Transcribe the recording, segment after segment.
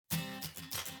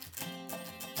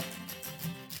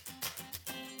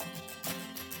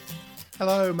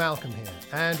Hello, Malcolm here,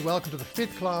 and welcome to the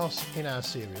fifth class in our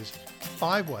series,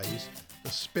 5 Ways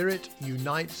the Spirit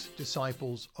Unites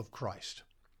Disciples of Christ.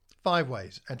 5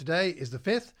 ways, and today is the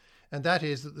fifth, and that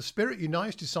is that the Spirit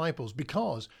unites disciples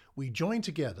because we join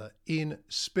together in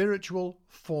spiritual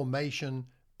formation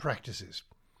practices.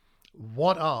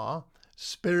 What are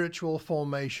spiritual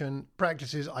formation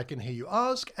practices, I can hear you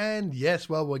ask, and yes,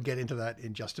 well, we'll get into that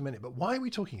in just a minute. But why are we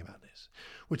talking about this?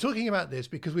 We're talking about this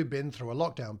because we've been through a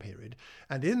lockdown period,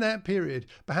 and in that period,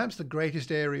 perhaps the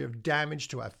greatest area of damage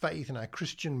to our faith and our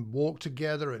Christian walk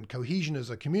together and cohesion as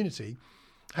a community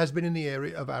has been in the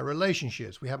area of our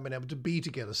relationships. We haven't been able to be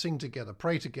together, sing together,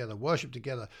 pray together, worship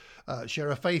together,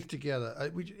 share a faith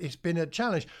together. It's been a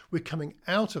challenge. We're coming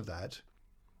out of that,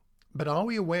 but are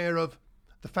we aware of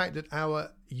the fact that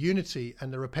our unity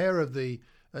and the repair of the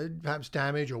perhaps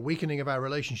damage or weakening of our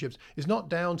relationships is not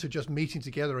down to just meeting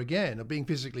together again or being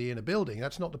physically in a building?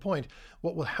 That's not the point.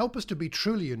 What will help us to be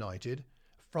truly united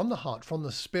from the heart, from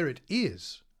the Spirit,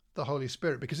 is the Holy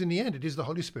Spirit, because in the end, it is the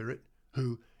Holy Spirit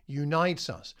who unites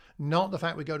us, not the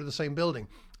fact we go to the same building,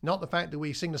 not the fact that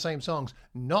we sing the same songs,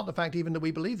 not the fact even that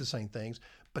we believe the same things,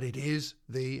 but it is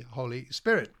the Holy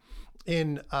Spirit.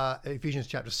 In Ephesians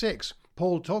chapter 6,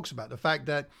 Paul talks about the fact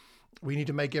that we need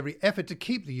to make every effort to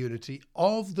keep the unity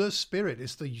of the Spirit.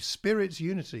 It's the Spirit's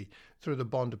unity through the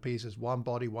bond of peace as one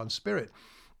body, one Spirit.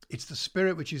 It's the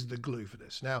Spirit which is the glue for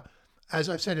this. Now, as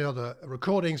I've said in other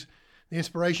recordings, the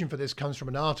inspiration for this comes from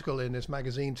an article in this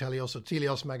magazine,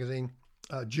 Teleios magazine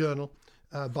journal,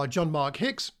 by John Mark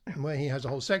Hicks, where he has a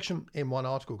whole section in one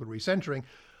article called Recentering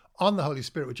on the Holy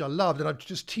Spirit, which I loved. And I've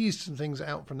just teased some things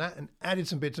out from that and added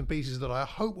some bits and pieces that I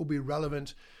hope will be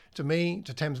relevant to me,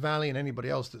 to Thames Valley, and anybody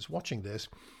else that's watching this,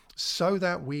 so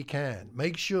that we can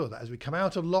make sure that as we come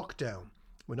out of lockdown,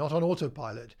 we're not on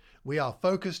autopilot. We are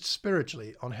focused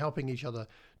spiritually on helping each other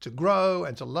to grow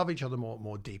and to love each other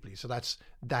more deeply. So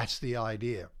that's the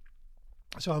idea.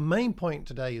 So our main point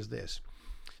today is this,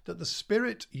 that the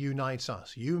Spirit unites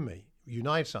us, you and me,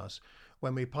 unites us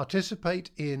when we participate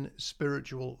in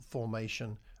spiritual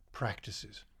formation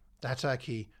practices. That's our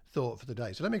key thought for the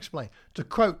day. So let me explain. To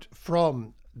quote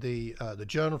from the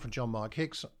journal from John Mark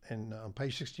Hicks on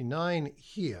page 69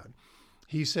 here,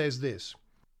 he says this: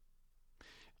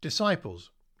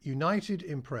 disciples united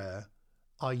in prayer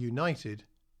are united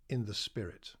in the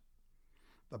Spirit.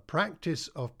 The practice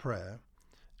of prayer,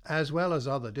 as well as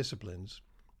other disciplines,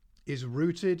 is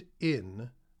rooted in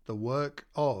the work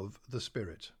of the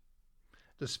Spirit.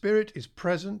 The Spirit is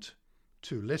present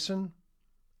to listen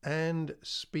and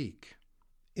speak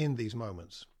in these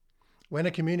moments. When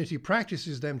a community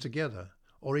practices them together,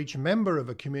 or each member of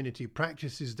a community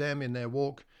practices them in their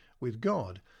walk with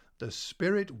God, the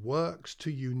Spirit works to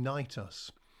unite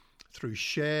us through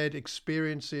shared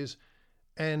experiences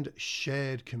and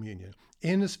shared communion.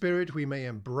 In the Spirit, we may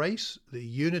embrace the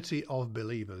unity of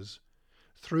believers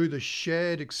through the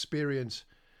shared experience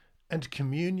and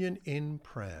communion in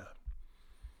prayer.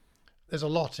 There's a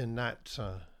lot in that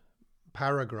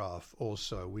paragraph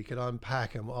also we could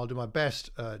unpack, and I'll do my best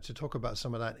to talk about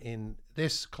some of that in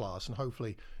this class, and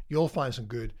hopefully you'll find some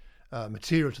good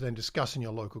material to then discuss in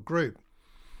your local group.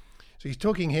 So he's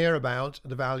talking here about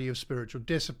the value of spiritual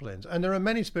disciplines, and there are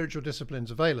many spiritual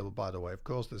disciplines available, by the way. Of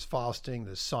course, there's fasting,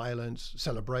 there's silence,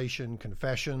 celebration,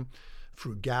 confession,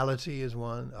 frugality is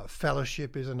one,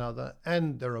 fellowship is another,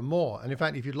 and there are more. And in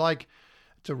fact, if you'd like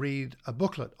to read a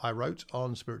booklet I wrote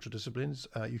on spiritual disciplines,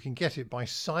 you can get it by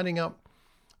signing up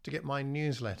to get my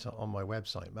newsletter on my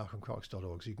website,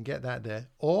 malcolmcox.org. So you can get that there.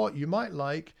 Or you might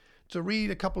like to read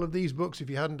a couple of these books if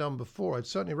you hadn't done before. I'd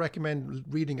certainly recommend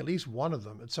reading at least one of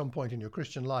them at some point in your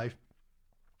Christian life.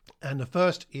 And the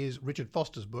first is Richard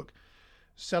Foster's book,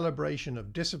 Celebration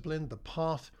of Discipline, The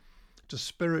Path to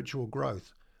Spiritual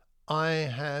Growth. I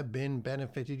have been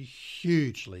benefited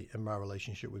hugely in my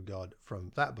relationship with God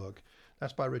from that book.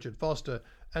 That's by Richard Foster,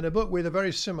 and a book with a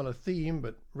very similar theme,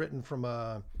 but written from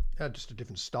just a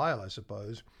different style, I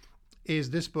suppose,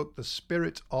 is this book, The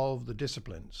Spirit of the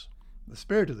Disciplines. The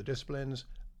Spirit of the Disciplines,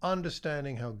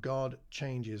 Understanding How God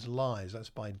Changes Lives. That's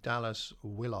by Dallas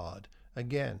Willard.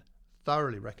 Again,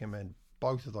 thoroughly recommend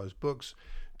both of those books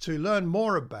to learn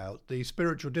more about the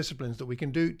spiritual disciplines that we can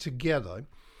do together.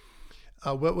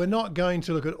 We're not going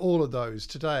to look at all of those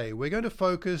today. We're going to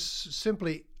focus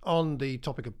simply on the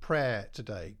topic of prayer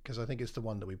today, because I think it's the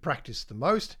one that we practice the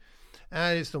most,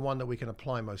 and it's the one that we can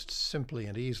apply most simply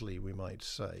and easily, we might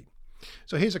say.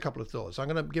 So here's a couple of thoughts. I'm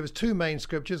going to give us 2 main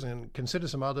scriptures and consider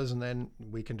some others, and then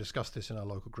we can discuss this in our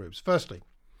local groups. Firstly,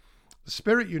 the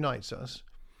Spirit unites us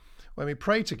when we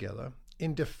pray together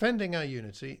in defending our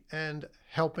unity and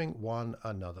helping one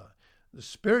another. The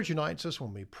Spirit unites us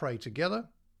when we pray together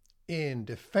in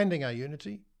defending our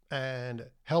unity and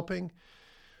helping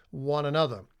one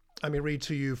another. Let me read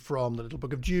to you from the little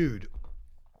book of Jude,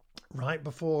 right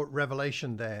before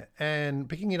Revelation there, and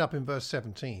picking it up in verse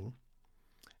 17.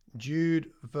 Jude,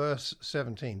 verse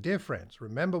 17. Dear friends,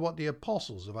 remember what the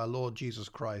apostles of our Lord Jesus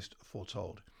Christ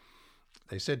foretold.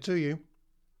 They said to you,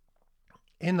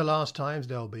 in the last times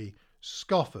there will be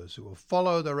scoffers who will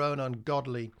follow their own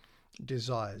ungodly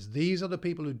desires. These are the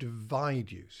people who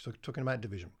divide you. So talking about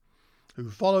division. Who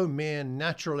follow mere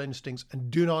natural instincts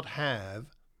and do not have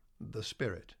the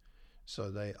Spirit. So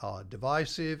they are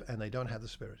divisive and they don't have the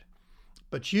Spirit.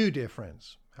 But you, dear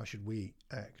friends, how should we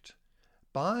act?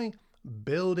 By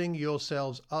building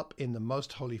yourselves up in the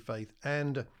most holy faith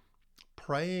and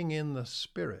praying in the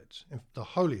Spirit, in the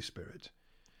Holy Spirit.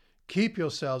 Keep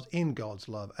yourselves in God's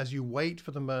love as you wait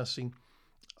for the mercy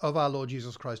of our Lord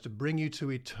Jesus Christ to bring you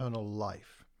to eternal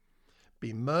life.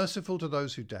 Be merciful to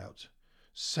those who doubt.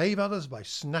 Save others by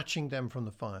snatching them from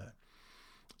the fire.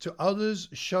 To others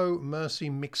show mercy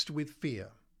mixed with fear,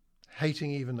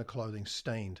 hating even the clothing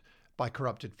stained by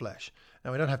corrupted flesh.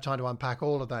 Now, we don't have time to unpack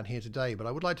all of that here today, but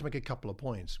I would like to make a couple of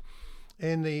points.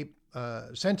 In the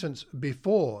sentence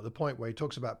before the point where he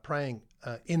talks about praying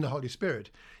in the Holy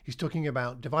Spirit, he's talking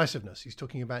about divisiveness. He's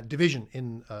talking about division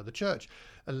in the church,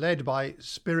 led by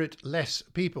spiritless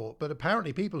people, but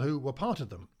apparently people who were part of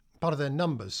them, part of their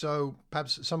numbers. So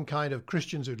perhaps some kind of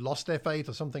Christians who'd lost their faith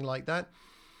or something like that.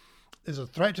 There's a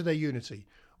threat to their unity.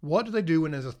 What do they do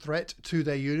when there's a threat to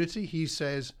their unity? He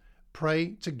says,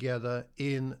 pray together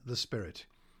in the Spirit.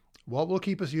 What will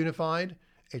keep us unified?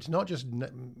 It's not just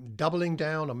doubling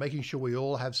down or making sure we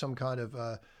all have some kind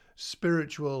of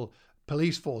spiritual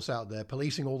police force out there,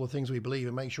 policing all the things we believe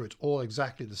and make sure it's all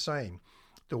exactly the same.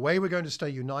 The way we're going to stay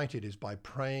united is by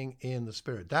praying in the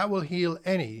Spirit. That will heal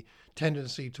any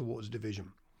tendency towards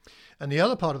division. And the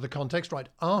other part of the context, right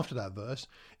after that verse,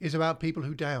 is about people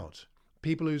who doubt,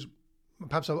 people who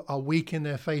perhaps are weak in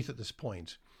their faith at this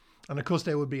point. And of course,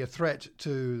 there would be a threat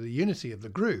to the unity of the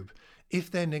group if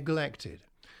they're neglected.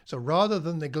 So rather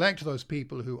than neglect those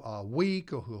people who are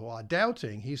weak or who are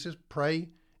doubting, he says, pray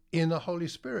in the Holy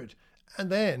Spirit and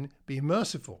then be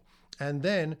merciful and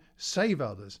then save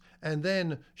others and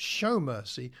then show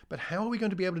mercy. But how are we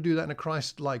going to be able to do that in a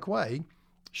Christ-like way?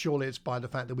 Surely it's by the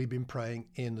fact that we've been praying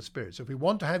in the Spirit. So if we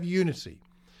want to have unity,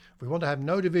 if we want to have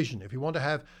no division, if we want to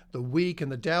have the weak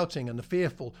and the doubting and the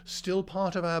fearful still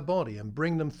part of our body and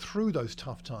bring them through those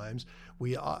tough times,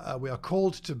 we are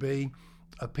called to be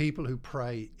a people who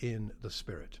pray in the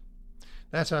Spirit.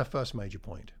 That's our first major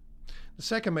point. The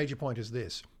second major point is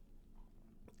this.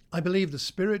 I believe the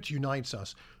Spirit unites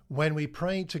us when we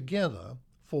pray together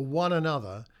for one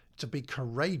another to be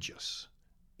courageous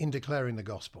in declaring the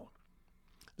gospel.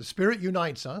 The Spirit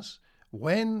unites us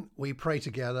when we pray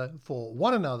together for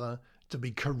one another to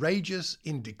be courageous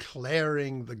in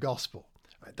declaring the gospel.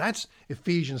 Right, that's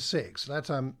Ephesians 6. That's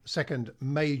our second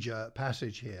major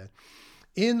passage here.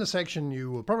 In the section, you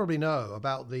will probably know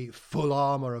about the full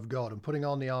armor of God and putting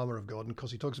on the armor of God. And of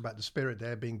course, he talks about the Spirit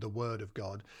there being the word of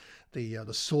God, the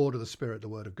sword of the Spirit, the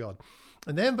word of God.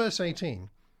 And then verse 18,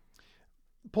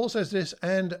 Paul says this,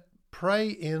 and pray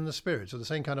in the Spirit. So the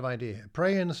same kind of idea here.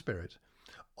 Pray in the Spirit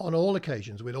on all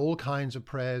occasions with all kinds of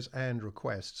prayers and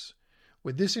requests.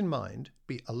 With this in mind,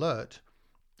 be alert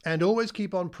and always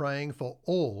keep on praying for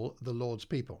all the Lord's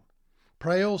people.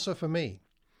 Pray also for me,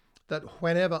 that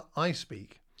whenever I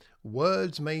speak,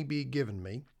 words may be given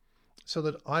me, so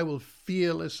that I will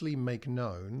fearlessly make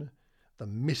known the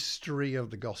mystery of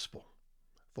the gospel,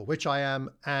 for which I am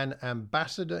an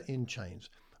ambassador in chains.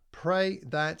 Pray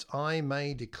that I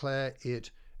may declare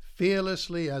it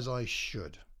fearlessly as I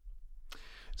should.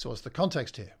 So what's the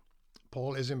context here?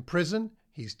 Paul is in prison,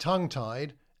 he's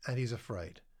tongue-tied, and he's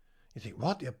afraid. You think,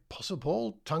 what? The Apostle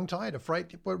Paul, tongue-tied,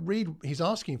 afraid? Well, read, he's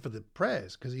asking for the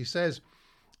prayers, because he says,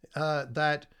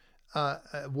 that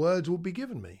words will be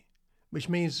given me, which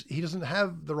means he doesn't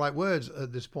have the right words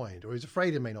at this point, or he's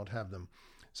afraid he may not have them.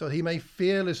 So he may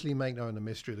fearlessly make known the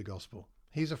mystery of the gospel.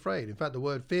 He's afraid. In fact, the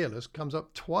word fearless comes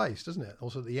up twice, doesn't it?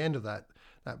 Also at the end of that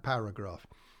paragraph.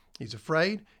 He's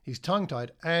afraid, he's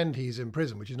tongue-tied, and he's in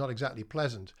prison, which is not exactly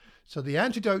pleasant. So the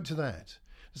antidote to that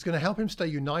that's going to help him stay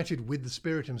united with the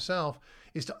Spirit himself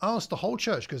is to ask the whole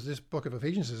church, because this book of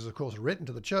Ephesians is, of course, written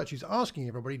to the church. He's asking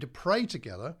everybody to pray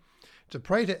together, to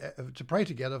pray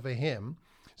together for him,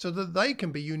 so that they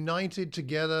can be united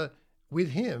together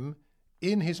with him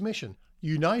in his mission,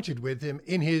 united with him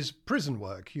in his prison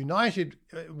work, united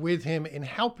with him in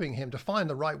helping him to find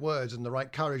the right words and the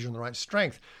right courage and the right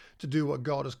strength to do what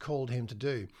God has called him to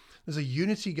do. There's a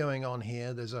unity going on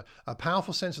here. There's a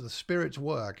powerful sense of the Spirit's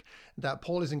work that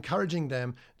Paul is encouraging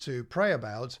them to pray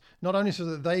about, not only so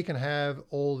that they can have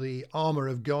all the armor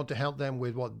of God to help them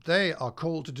with what they are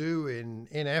called to do in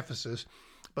Ephesus,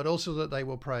 but also that they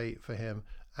will pray for him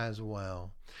as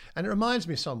well. And it reminds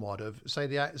me somewhat of, say,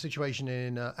 the situation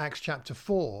in Acts chapter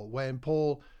 4, when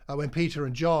Peter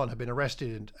and John have been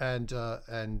arrested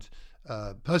and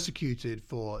persecuted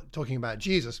for talking about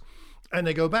Jesus. And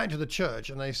they go back to the church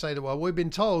and they say that, well, we've been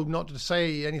told not to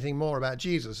say anything more about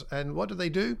Jesus. And what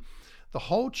do? The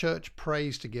whole church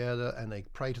prays together, and they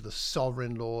pray to the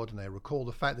sovereign Lord, and they recall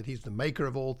the fact that he's the maker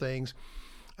of all things,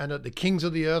 and that the kings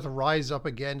of the earth rise up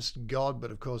against God,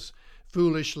 but of course,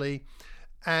 foolishly.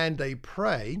 And they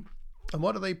pray. And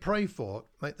what do they pray for?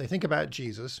 They think about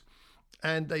Jesus,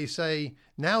 and they say,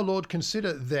 now, Lord,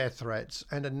 consider their threats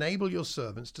and enable your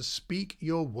servants to speak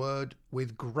your word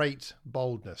with great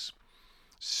boldness.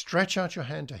 Stretch out your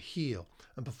hand to heal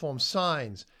and perform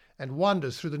signs and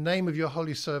wonders through the name of your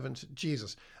holy servant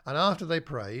Jesus. And after they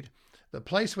prayed, the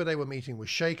place where they were meeting was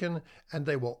shaken, and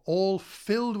they were all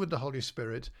filled with the Holy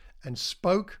Spirit and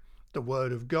spoke the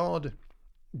word of God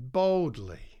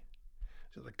boldly.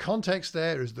 So the context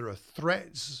there is there are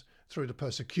threats through the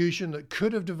persecution that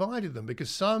could have divided them,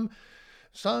 because some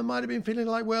might have been feeling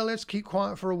like, well, let's keep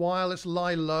quiet for a while, let's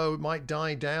lie low, it might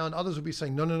die down. Others would be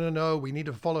saying, no, we need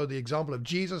to follow the example of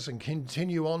Jesus and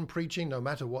continue on preaching no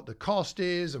matter what the cost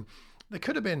is. And there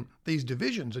could have been these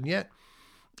divisions, and yet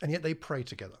they pray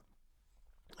together.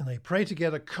 And they pray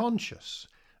together conscious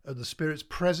of the Spirit's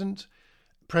presence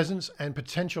and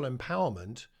potential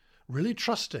empowerment, really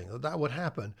trusting that would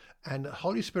happen. And the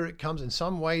Holy Spirit comes in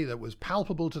some way that was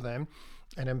palpable to them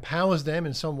and empowers them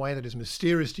in some way that is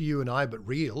mysterious to you and I, but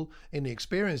real in the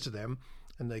experience to them.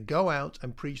 And they go out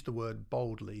and preach the word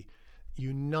boldly,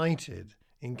 united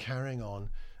in carrying on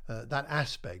that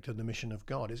aspect of the mission of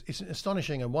God. It's an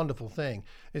astonishing and wonderful thing.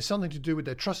 It's something to do with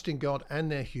their trust in God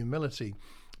and their humility,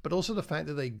 but also the fact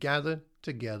that they gathered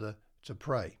together to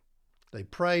pray. They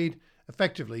prayed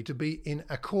effectively to be in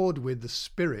accord with the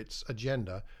Spirit's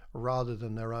agenda rather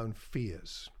than their own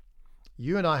fears.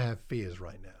 You and I have fears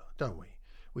right now, don't we?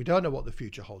 We don't know what the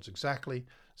future holds exactly.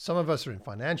 Some of us are in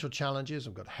financial challenges.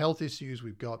 We've got health issues.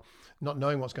 We've got not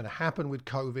knowing what's going to happen with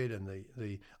COVID and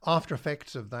the after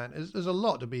effects of that. There's a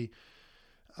lot to be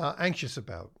anxious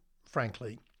about,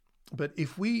 frankly. But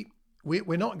if we're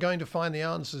not going to find the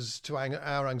answers to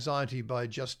our anxiety by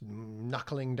just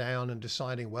knuckling down and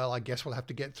deciding, well, I guess we'll have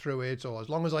to get through it, or as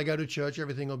long as I go to church,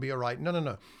 everything will be all right.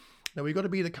 No. Now, we've got to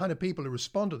be the kind of people who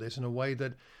respond to this in a way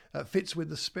that fits with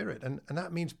the Spirit. And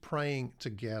that means praying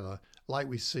together, like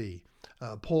we see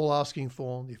Paul asking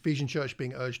for, the Ephesian church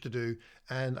being urged to do,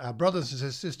 and our brothers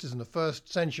and sisters in the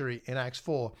first century in Acts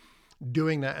 4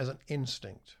 doing that as an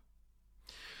instinct.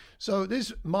 So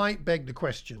this might beg the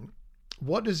question,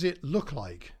 what does it look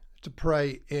like to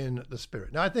pray in the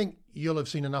Spirit? Now, I think you'll have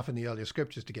seen enough in the earlier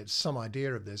scriptures to get some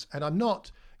idea of this, and I'm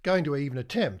not going to even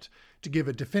attempt to give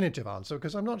a definitive answer,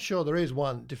 because I'm not sure there is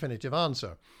one definitive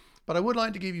answer. But I would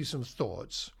like to give you some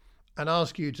thoughts and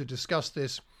ask you to discuss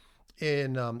this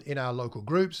in our local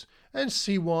groups and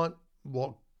see what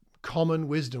common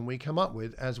wisdom we come up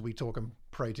with as we talk and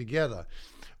pray together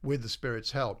with the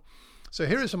Spirit's help. So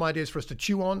here are some ideas for us to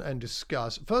chew on and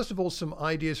discuss. First of all, some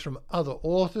ideas from other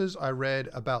authors I read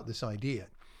about this idea.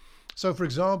 So, for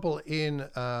example, in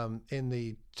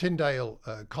the Tyndale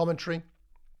commentary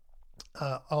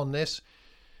on this,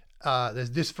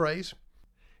 there's this phrase: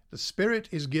 the Spirit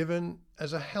is given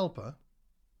as a helper,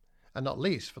 and not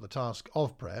least for the task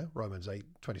of prayer, Romans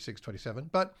 8:26-27.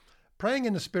 But praying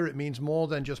in the Spirit means more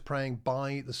than just praying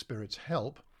by the Spirit's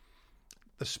help.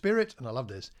 The Spirit, and I love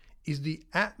this, is the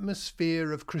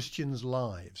atmosphere of Christians'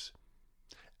 lives.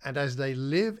 And as they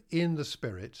live in the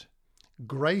Spirit,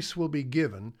 grace will be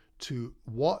given to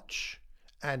watch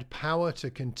and power to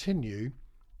continue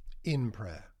in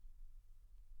prayer.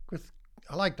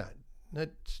 I like that.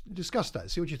 Let's discuss that.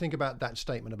 See what you think about that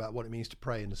statement about what it means to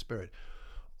pray in the Spirit.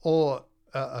 Or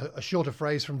a shorter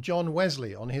phrase from John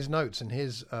Wesley on his notes and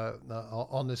his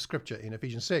on this scripture in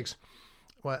Ephesians 6.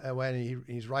 When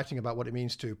he's writing about what it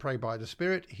means to pray by the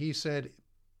Spirit, he said,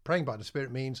 praying by the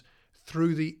Spirit means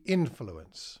through the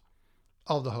influence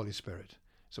of the Holy Spirit.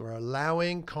 So we're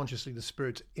allowing consciously the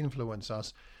Spirit to influence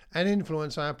us and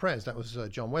influence our prayers. That was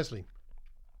John Wesley.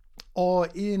 Or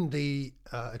in the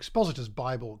Expositor's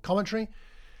Bible commentary,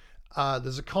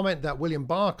 there's a comment that William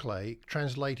Barclay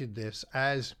translated this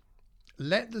as,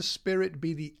 let the Spirit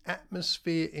be the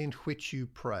atmosphere in which you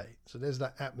pray. So there's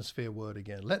that atmosphere word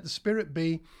again. Let the Spirit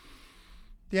be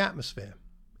the atmosphere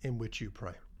in which you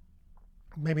pray.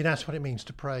 Maybe that's what it means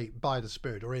to pray by the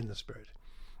Spirit or in the Spirit.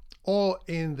 Or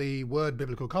in the Word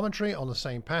Biblical Commentary on the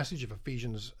same passage of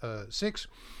Ephesians 6,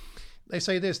 they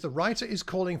say this: the writer is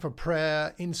calling for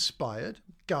prayer inspired,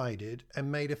 guided,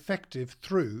 and made effective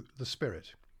through the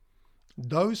Spirit.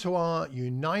 Those who are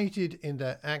united in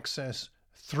their access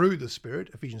through the Spirit,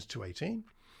 Ephesians 2:18,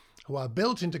 who are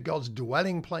built into God's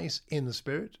dwelling place in the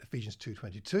Spirit, Ephesians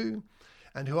 2:22,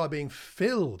 and who are being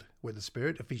filled with the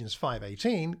Spirit, Ephesians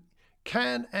 5:18,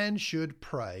 can and should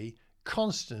pray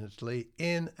constantly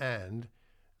in and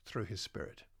through his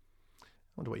Spirit. I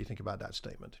wonder what you think about that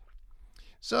statement.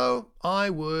 So I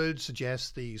would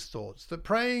suggest these thoughts, that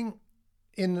praying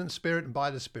in the Spirit and by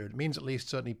the Spirit means at least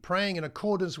certainly praying in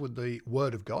accordance with the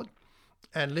Word of God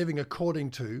and living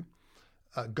according to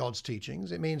God's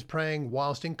teachings. It means praying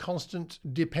whilst in constant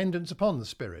dependence upon the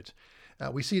Spirit.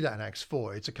 We see that in Acts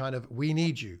 4. It's a kind of, we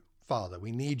need you, Father.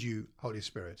 We need you, Holy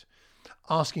Spirit.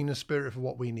 Asking the Spirit for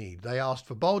what we need. They asked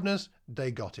for boldness,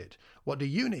 they got it. What do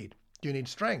you need? Do you need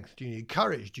strength? Do you need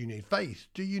courage? Do you need faith?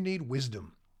 Do you need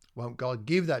wisdom? Won't God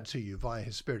give that to you via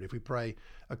his Spirit if we pray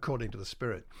according to the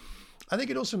Spirit? I think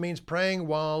it also means praying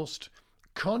whilst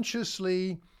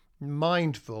consciously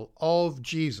mindful of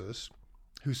Jesus,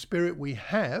 whose Spirit we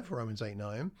have, Romans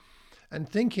 8:9, and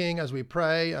thinking as we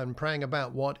pray and praying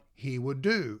about what he would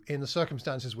do in the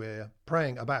circumstances we're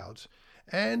praying about,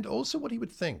 and also what he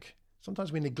would think.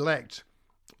 Sometimes we neglect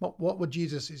what would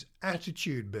Jesus'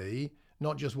 attitude be,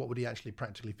 not just what would he actually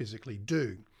practically, physically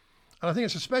do. And I think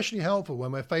it's especially helpful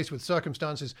when we're faced with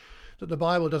circumstances that the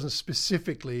Bible doesn't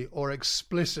specifically or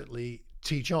explicitly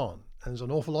teach on. And there's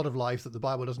an awful lot of life that the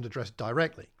Bible doesn't address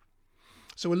directly.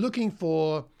 So we're looking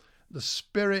for the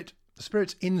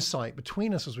Spirit's insight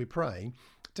between us as we pray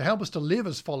to help us to live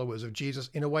as followers of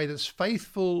Jesus in a way that's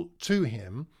faithful to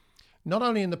him, not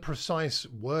only in the precise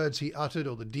words he uttered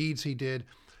or the deeds he did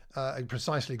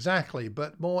precisely exactly,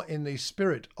 but more in the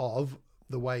spirit of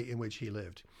the way in which he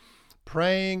lived.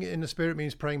 Praying in the Spirit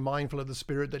means praying mindful of the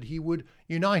Spirit that he would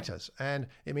unite us. And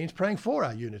it means praying for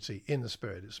our unity in the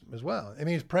Spirit as well. It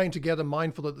means praying together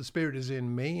mindful that the Spirit is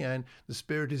in me and the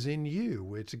Spirit is in you.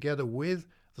 We're together with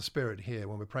the Spirit here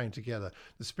when we're praying together.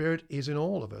 The Spirit is in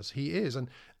all of us. He is.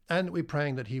 And we're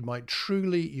praying that he might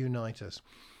truly unite us.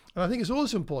 And I think it's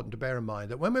also important to bear in mind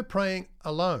that when we're praying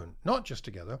alone, not just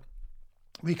together,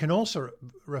 we can also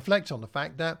reflect on the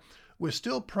fact that we're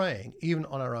still praying, even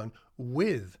on our own,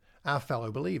 with our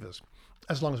fellow believers,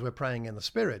 as long as we're praying in the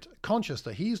Spirit, conscious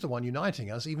that he's the one uniting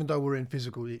us, even though we're in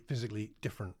physically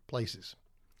different places.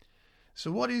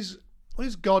 So what is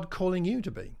God calling you to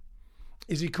be?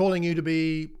 Is he calling you to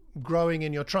be growing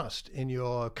in your trust, in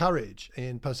your courage,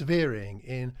 in persevering,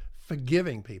 in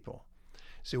forgiving people?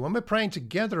 So when we're praying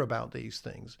together about these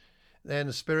things, then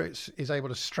the Spirit is able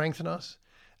to strengthen us,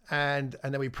 and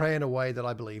then we pray in a way that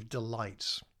I believe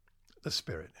delights the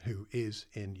Spirit who is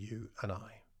in you and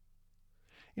I.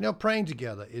 You know, praying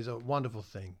together is a wonderful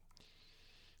thing.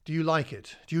 Do you like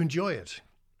it? Do you enjoy it?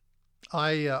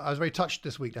 I was very touched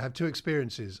this week to have two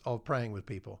experiences of praying with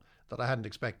people that I hadn't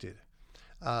expected.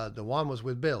 The one was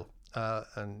with Bill,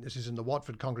 and this is in the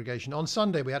Watford congregation. On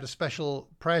Sunday, we had a special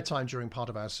prayer time during part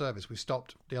of our service. We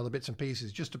stopped the other bits and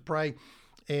pieces just to pray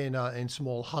in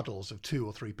small huddles of 2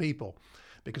 or 3 people,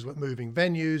 because we're moving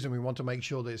venues and we want to make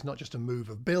sure that it's not just a move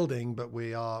of building, but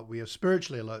we are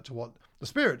spiritually alert to what the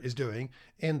Spirit is doing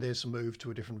in this move to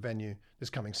a different venue this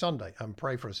coming Sunday, and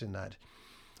pray for us in that.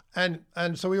 And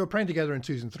so we were praying together in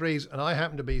 2s and 3s, and I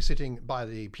happened to be sitting by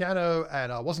the piano,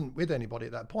 and I wasn't with anybody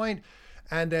at that point.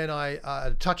 And then I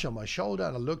had a touch on my shoulder,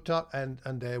 and I looked up, and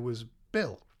there was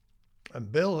Bill.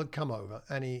 And Bill had come over,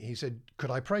 and he said, "Could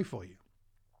I pray for you?"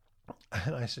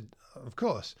 And I said, "Of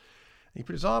course." And he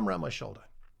put his arm around my shoulder,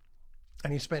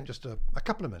 and he spent just a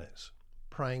couple of minutes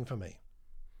praying for me.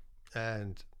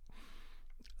 And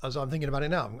as I'm thinking about it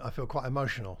now, I feel quite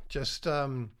emotional.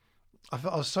 I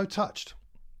was so touched.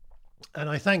 And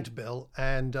I thanked Bill,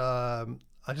 and I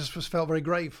just felt very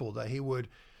grateful that he would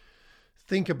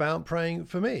think about praying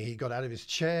for me. He got out of his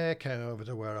chair, came over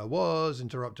to where I was,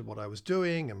 interrupted what I was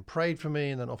doing, and prayed for me.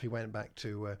 And then off he went back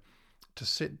to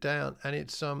sit down. And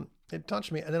it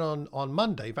touched me. And then on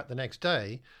Monday, in fact, the next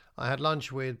day, I had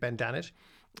lunch with Ben Dannett.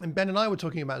 And Ben and I were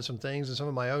talking about some things and some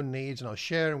of my own needs. And I was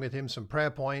sharing with him some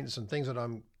prayer points and things that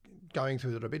I'm going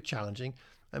through that are a bit challenging.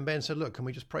 And Ben said, "Look, can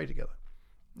we just pray together?"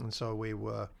 And so we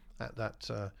were at that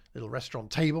little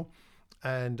restaurant table,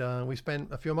 and we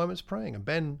spent a few moments praying, and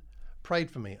Ben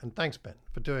prayed for me. And thanks, Ben,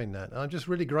 for doing that. And I'm just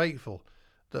really grateful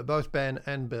that both Ben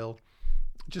and Bill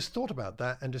just thought about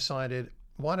that and decided,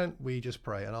 why don't we just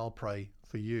pray, and I'll pray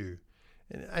for you.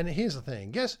 And here's the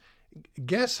thing,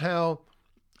 guess how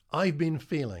I've been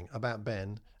feeling about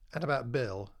Ben and about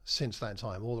Bill since that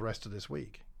time, all the rest of this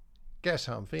week. Guess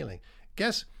how I'm feeling.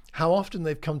 Guess how often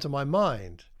they've come to my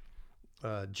mind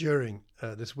during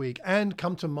this week and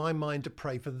come to my mind to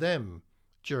pray for them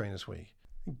during this week.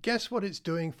 Guess what it's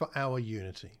doing for our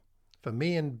unity? For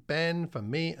me and Ben, for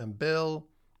me and Bill,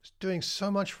 it's doing so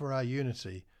much for our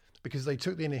unity because they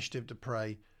took the initiative to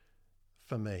pray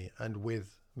for me and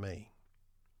with me.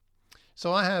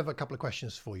 So I have a couple of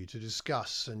questions for you to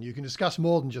discuss, and you can discuss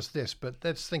more than just this, but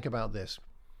let's think about this.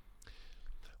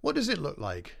 What does it look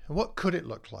like? And what could it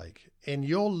look like in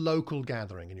your local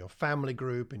gathering, in your family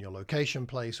group, in your location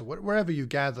place, or wherever you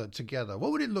gather together?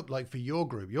 What would it look like for your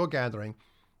group, your gathering,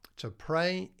 to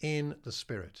pray in the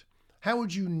Spirit? How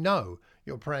would you know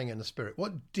you're praying in the Spirit?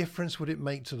 What difference would it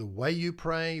make to the way you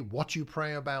pray, what you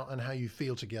pray about, and how you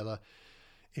feel together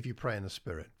if you pray in the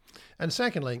Spirit? And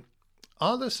secondly,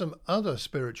 are there some other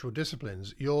spiritual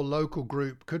disciplines your local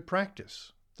group could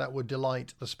practice that would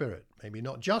delight the Spirit? Maybe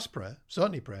not just prayer,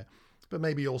 certainly prayer, but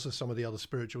maybe also some of the other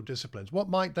spiritual disciplines. What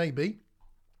might they be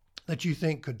that you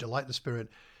think could delight the Spirit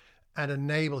and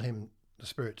enable him, the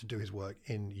Spirit, to do his work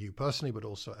in you personally, but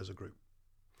also as a group?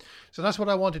 So that's what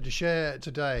I wanted to share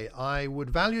today. I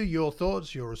would value your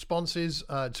thoughts, your responses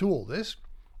to all this,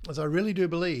 as I really do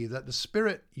believe that the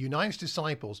Spirit unites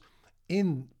disciples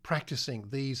in practicing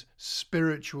these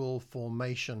spiritual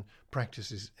formation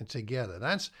practices together.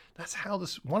 That's how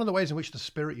one of the ways in which the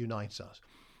Spirit unites us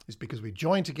is because we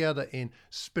join together in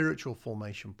spiritual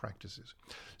formation practices.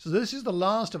 So this is the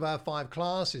last of our 5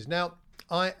 classes. Now,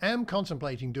 I am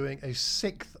contemplating doing a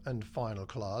 6th and final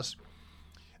class.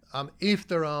 If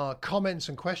there are comments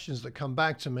and questions that come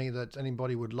back to me that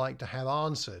anybody would like to have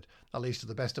answered, at least to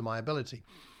the best of my ability.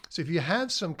 So if you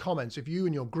have some comments, if you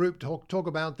and your group talk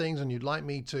about things and you'd like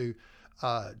me to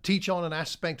teach on an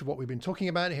aspect of what we've been talking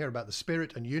about here about the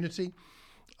Spirit and unity,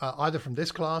 either from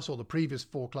this class or the previous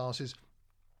 4 classes,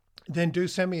 then do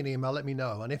send me an email, let me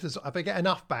know. And if I get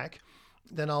enough back,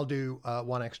 then I'll do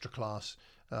one extra class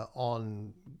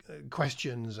on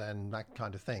questions and that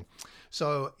kind of thing.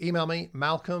 So email me,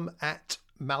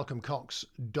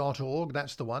 malcolm@malcolmcox.org.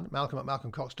 That's the one,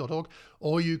 malcolm@malcolmcox.org.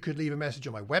 Or you could leave a message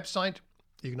on my website.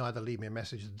 You can either leave me a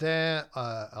message there,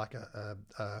 like a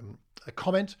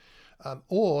comment,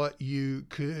 or you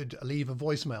could leave a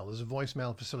voicemail. There's a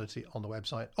voicemail facility on the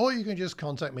website. Or you can just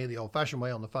contact me the old-fashioned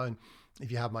way on the phone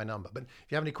if you have my number. But if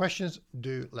you have any questions,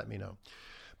 do let me know.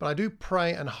 But I do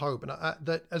pray and hope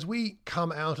that as we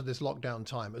come out of this lockdown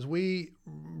time, as we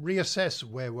reassess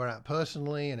where we're at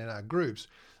personally and in our groups,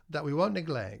 that we won't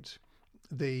neglect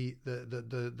the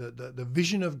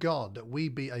vision of God, that we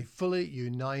be a fully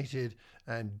united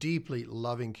and deeply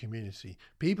loving community.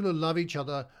 People who love each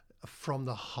other from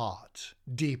the heart,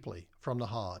 deeply from the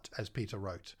heart, as Peter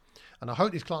wrote. And I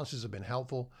hope these classes have been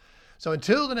helpful. So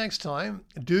until the next time,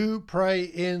 do pray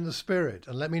in the Spirit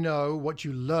and let me know what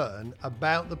you learn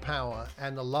about the power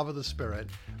and the love of the Spirit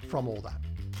from all that.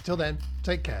 Until then,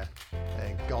 take care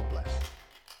and God bless.